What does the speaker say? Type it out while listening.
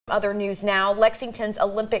Other news now, Lexington's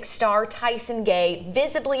Olympic star Tyson Gay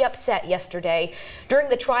visibly upset yesterday during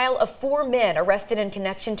the trial of 4 men arrested in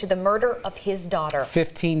connection to the murder of his daughter.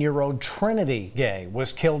 15-year-old Trinity Gay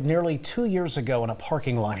was killed nearly 2 years ago in a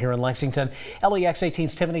parking lot here in Lexington. LEX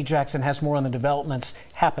 18's Tiffany Jackson has more on the developments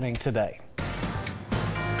happening today.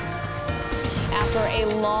 After a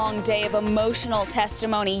long day of emotional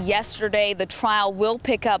testimony yesterday, the trial will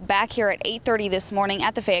pick up back here at 8:30 this morning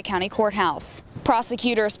at the Fayette County Courthouse.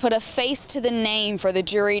 Prosecutors put a face to the name for the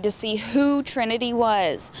jury to see who Trinity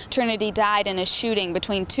was. Trinity died in a shooting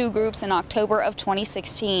between 2 groups in October of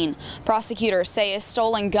 2016. Prosecutors say a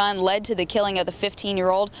stolen gun led to the killing of the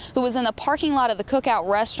 15-year-old who was in the parking lot of the Cookout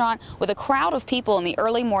restaurant with a crowd of people in the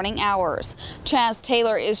early morning hours. Chaz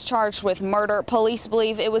Taylor is charged with murder. Police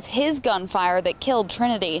believe it was his gunfire that killed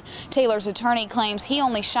Trinity. Taylor's attorney claims he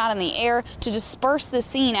only shot in the air to disperse the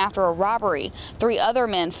scene after a robbery. 3 other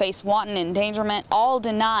men face wanton endangerment. All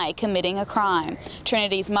deny committing a crime.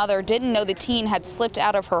 Trinity's mother didn't know the teen had slipped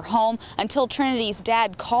out of her home until Trinity's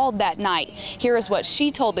dad called that night. Here is what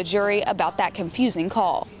she told the jury about that confusing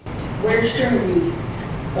call. "Where's Trinity?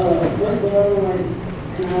 What's going on?"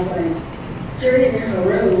 And I was like, "Trinity's in her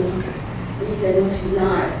room." And he said, "No, she's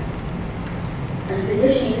not." And I said,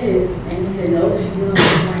 "Yes, she is." And he said, "No, she's not.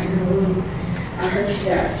 She's not in her room. I heard she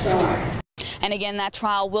got shot." And again, that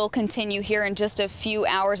trial will continue here in just a few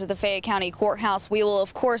hours at the Fayette County Courthouse. We will,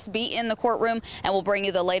 of course, be in the courtroom and we'll bring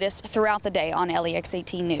you the latest throughout the day on LEX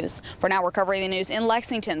 18 News. For now, we're covering the news in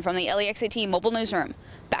Lexington from the LEX 18 Mobile Newsroom.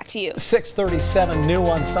 Back to you. 6:37 new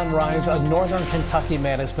on Sunrise. A northern Kentucky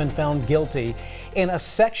man has been found guilty in a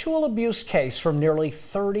sexual abuse case from nearly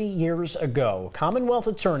 30 years ago. Commonwealth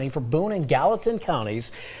attorney for Boone and Gallatin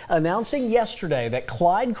counties announcing yesterday that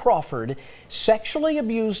Clyde Crawford sexually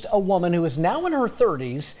abused a woman who is now in her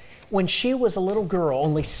 30s when she was a little girl,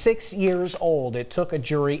 only 6 years old. It took a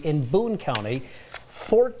jury in Boone County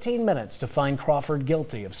 14 minutes to find Crawford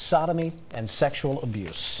guilty of sodomy and sexual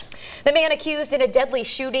abuse. The man accused in a deadly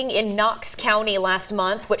shooting in Knox County last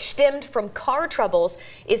month, which stemmed from car troubles,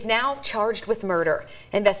 is now charged with murder.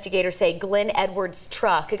 Investigators say Glenn Edwards'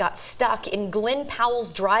 truck got stuck in Glenn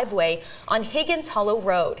Powell's driveway on Higgins Hollow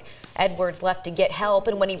Road. Edwards left to get help,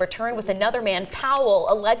 and when he returned with another man,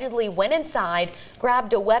 Powell allegedly went inside,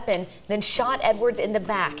 grabbed a weapon, then shot Edwards in the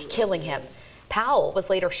back, killing him. Powell was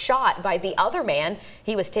later shot by the other man.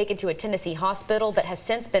 He was taken to a Tennessee hospital but has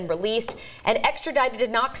since been released and extradited to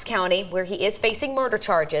Knox County, where he is facing murder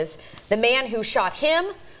charges. The man who shot him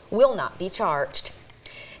will not be charged.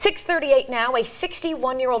 6:38 now. A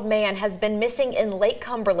 61-year-old man has been missing in Lake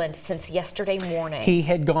Cumberland since yesterday morning. He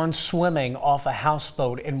had gone swimming off a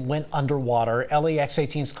houseboat and went underwater. LEX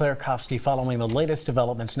 18's Claire Kopsky following the latest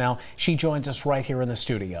developments now. She joins us right here in the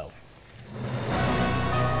studio.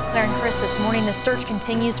 Claire and Chris, this morning the search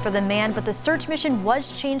continues for the man, but the search mission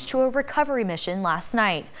was changed to a recovery mission last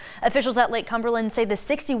night. Officials at Lake Cumberland say the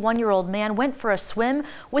 61-year-old man went for a swim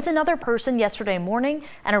with another person yesterday morning,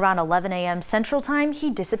 and around 11 a.m. Central Time, he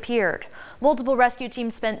disappeared. Multiple rescue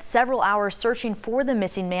teams spent several hours searching for the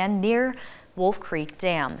missing man near Wolf Creek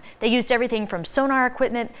Dam. They used everything from sonar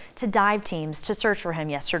equipment to dive teams to search for him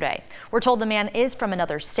yesterday. We're told the man is from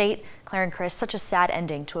another state. Claire and Chris, such a sad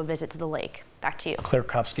ending to a visit to the lake. Back to you. Claire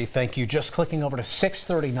Kopsky, thank you. Just clicking over to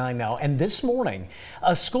 6:39 now. And this morning,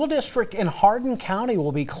 a school district in Hardin County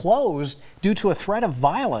will be closed due to a threat of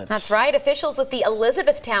violence. That's right. Officials with the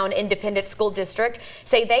Elizabethtown Independent School District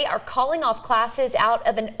say they are calling off classes out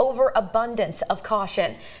of an overabundance of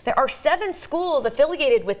caution. There are 7 schools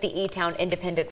affiliated with the E-Town Independent